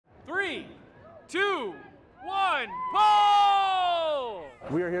2, 1, pull!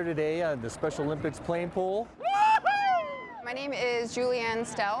 We are here today at the Special Olympics plane pull. My name is Julianne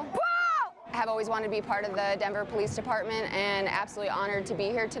Stell. I have always wanted to be part of the Denver Police Department and absolutely honored to be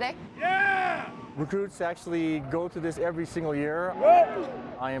here today. Yeah! Recruits actually go through this every single year.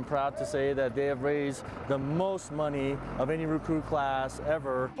 I am proud to say that they have raised the most money of any recruit class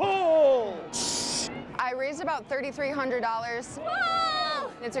ever. Pull! I raised about $3,300.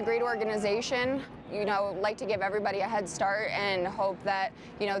 It's a great organization. Like to give everybody a head start and hope that,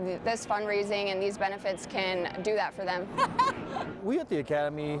 this fundraising and these benefits can do that for them. We at the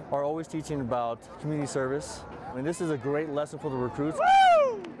Academy are always teaching about community service. I mean, this is a great lesson for the recruits.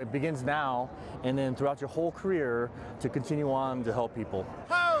 Woo! It begins now and then throughout your whole career to continue on to help people.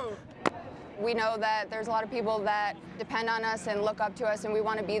 Ho! We know that there's a lot of people that depend on us and look up to us, and we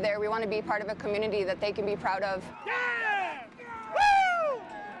want to be there. We want to be part of a community that they can be proud of. Yeah!